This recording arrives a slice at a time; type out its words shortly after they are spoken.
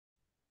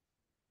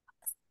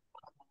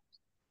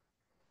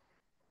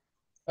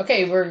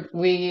Okay,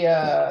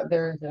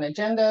 there's an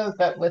agenda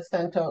that was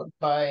sent out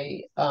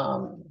by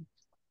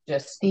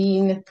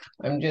Justine.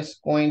 I'm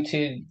just going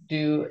to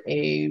do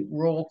a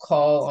roll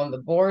call on the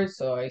board.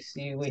 So I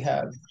see we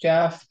have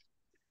Jeff,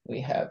 we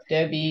have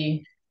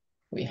Debbie,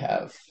 we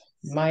have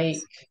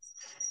Mike,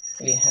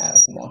 we have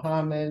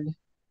Mohammed,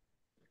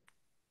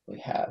 we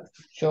have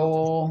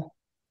Joel,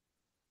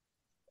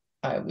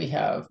 we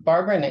have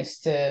Barbara. Nice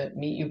to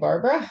meet you,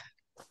 Barbara.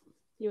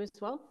 You as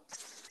well.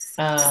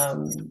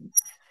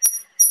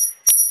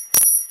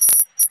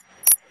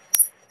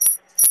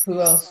 Who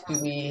else do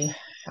we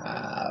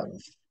have?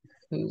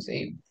 Who's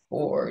a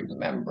board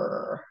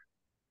member?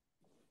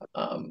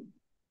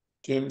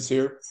 Jim's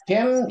here.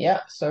 Jim,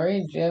 yeah,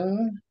 sorry,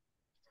 Jim.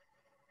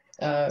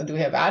 Do we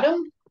have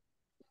Adam?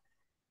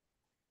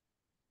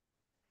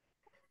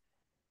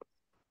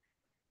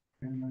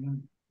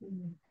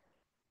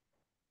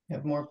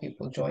 Have more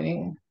people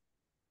joining.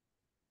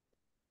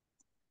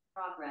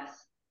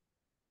 Progress.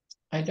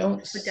 I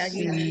don't see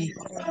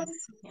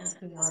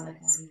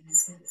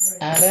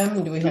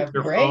Adam. Do we have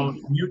Greg?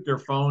 Mute their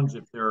phones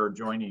if they're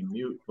joining.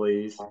 Mute,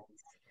 please. Do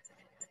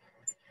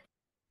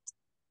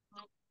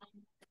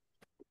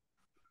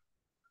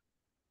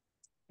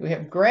we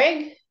have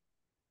Greg?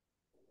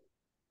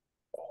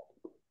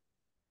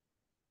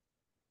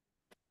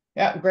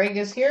 Yeah, Greg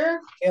is here.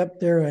 Yep,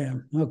 there I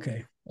am.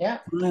 Okay. Yeah.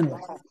 Finally.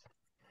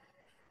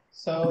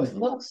 So it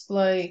looks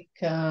like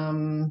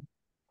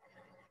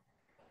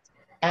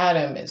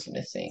Adam is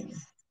missing.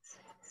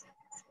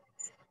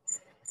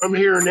 I'm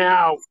here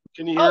now.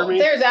 Can you hear me?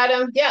 There's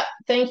Adam. Yeah,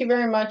 thank you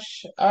very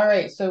much. All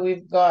right, so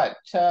we've got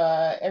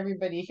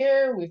everybody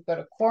here. We've got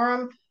a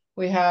quorum.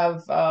 We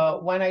have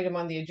one item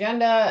on the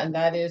agenda, and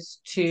that is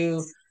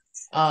to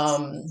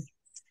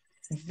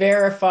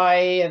verify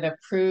and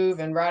approve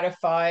and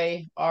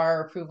ratify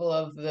our approval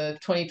of the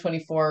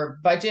 2024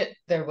 budget.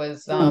 There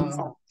was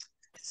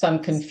some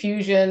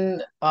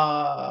confusion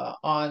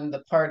on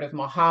the part of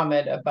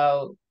Mohammed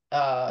about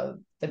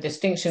the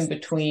distinction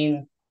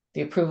between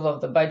the approval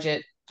of the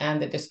budget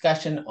and the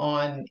discussion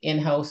on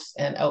in-house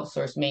and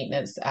outsourced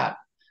maintenance at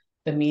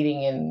the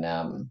meeting in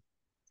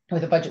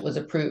where the budget was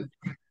approved.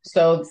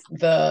 So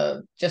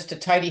just to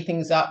tidy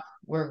things up,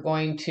 we're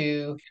going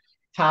to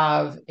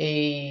have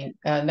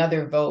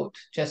another vote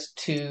just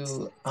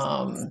to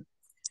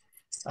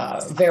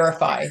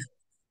verify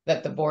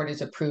that the board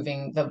is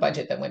approving the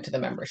budget that went to the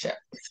membership.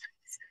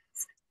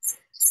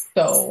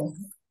 So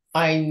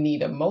I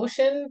need a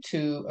motion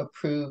to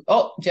approve.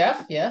 Oh,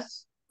 Jeff,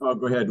 yes? Oh,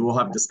 go ahead. We'll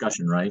have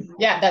discussion, right?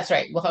 Yeah, that's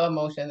right. We'll have a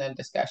motion and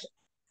discussion.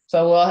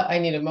 So I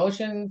need a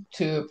motion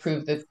to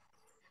approve the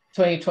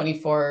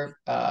 2024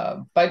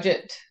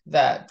 budget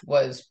that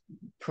was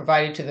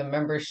provided to the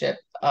membership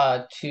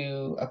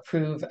to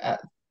approve at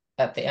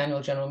the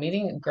annual general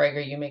meeting. Greg, are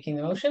you making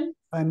the motion?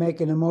 I'm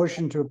making a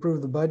motion to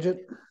approve the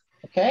budget.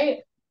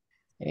 Okay.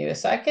 I need a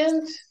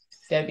second.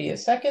 Debbie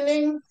is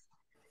seconding.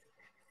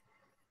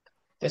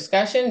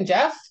 Discussion,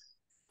 Jeff?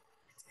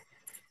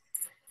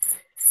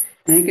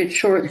 Make it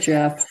short,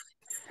 Jeff.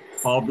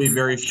 I'll be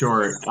very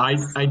short.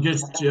 I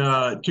just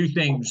two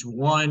things.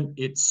 One,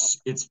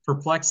 it's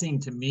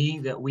perplexing to me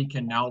that we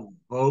can now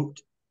vote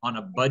on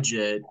a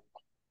budget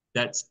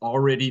that's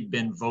already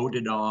been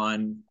voted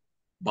on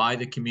by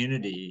the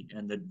community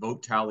and the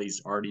vote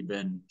tally's already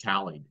been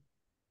tallied.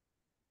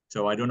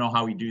 So I don't know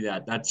how we do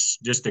that. That's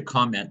just a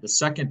comment. The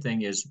second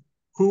thing is,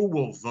 who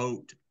will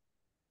vote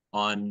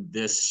on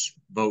this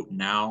vote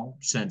now,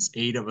 since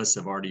 8 of us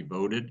have already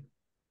voted?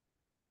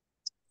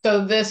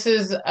 So this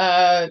is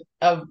a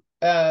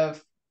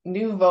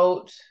new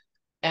vote,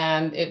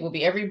 and it will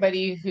be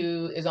everybody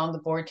who is on the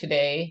board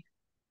today.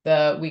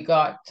 We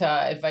got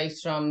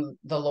advice from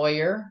the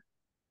lawyer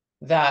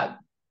that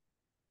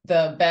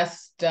the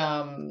best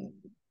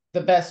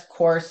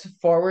course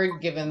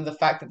forward, given the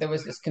fact that there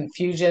was this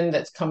confusion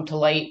that's come to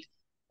light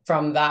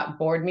from that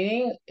board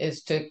meeting,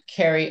 is to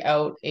carry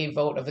out a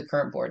vote of the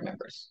current board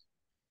members.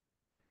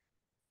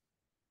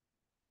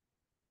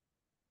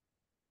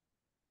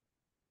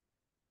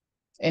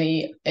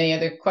 Any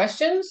other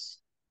questions?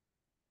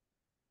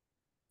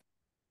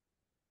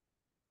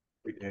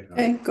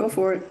 Okay, go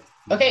for it.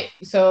 Okay,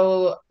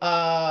 so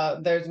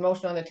there's a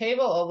motion on the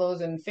table. All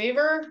those in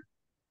favor,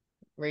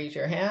 raise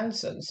your hands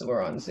since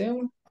we're on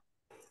Zoom.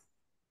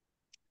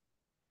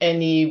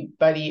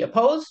 Anybody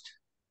opposed?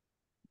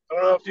 I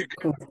don't know if you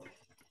can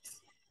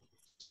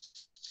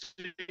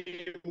see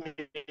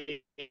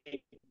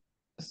me.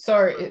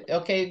 Sorry,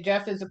 okay,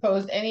 Jeff is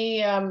opposed.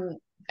 Any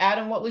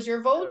Adam, what was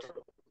your vote?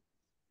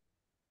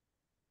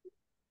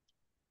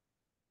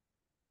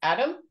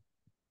 Adam?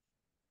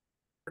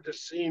 To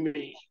see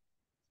me.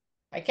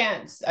 I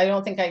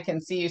don't think I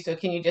can see you, so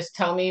can you just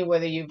tell me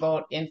whether you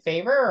vote in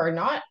favor or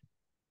not?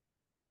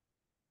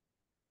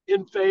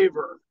 In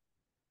favor.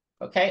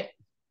 Okay.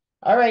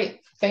 All right.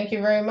 Thank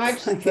you very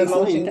much.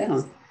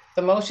 The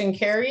motion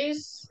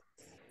carries.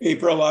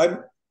 April,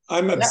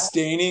 I'm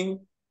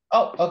abstaining.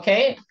 Oh,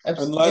 okay.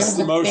 Unless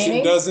the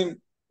motion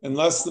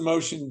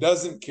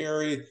doesn't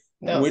carry,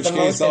 in which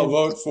case I'll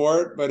vote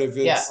for it. But if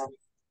it's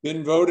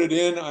been voted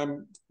in.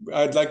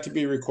 I'd like to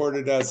be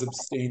recorded as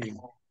abstaining.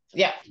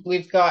 Yeah,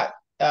 we've got,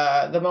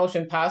 the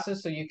motion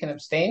passes, so you can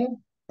abstain.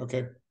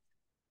 Okay.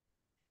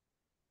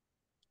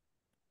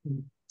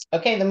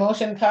 Okay, the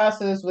motion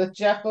passes with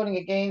Jeff voting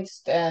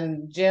against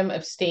and Jim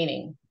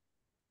abstaining.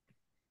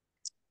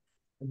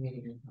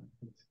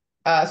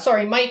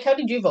 Sorry, Mike, how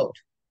did you vote?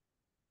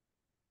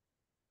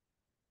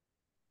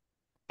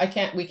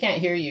 We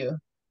can't hear you.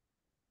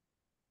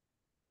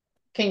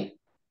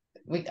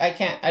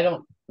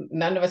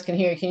 None of us can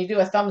hear you. Can you do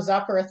a thumbs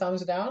up or a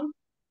thumbs down?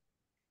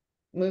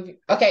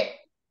 Okay.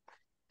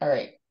 All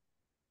right.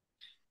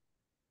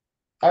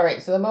 All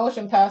right, so the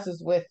motion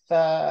passes with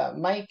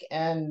Mike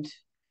and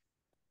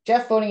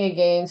Jeff voting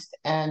against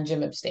and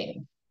Jim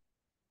abstaining.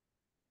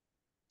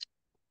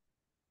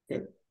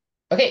 Good.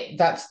 Okay,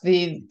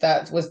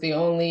 that was the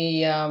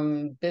only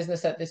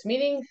business at this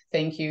meeting.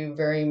 Thank you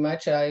very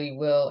much. I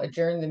will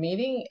adjourn the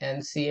meeting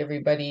and see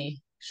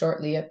everybody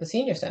shortly at the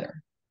senior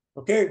center.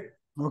 Okay.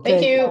 Thank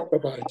Okay. you.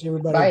 Bye-bye.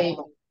 Everybody. Bye.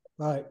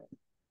 Bye.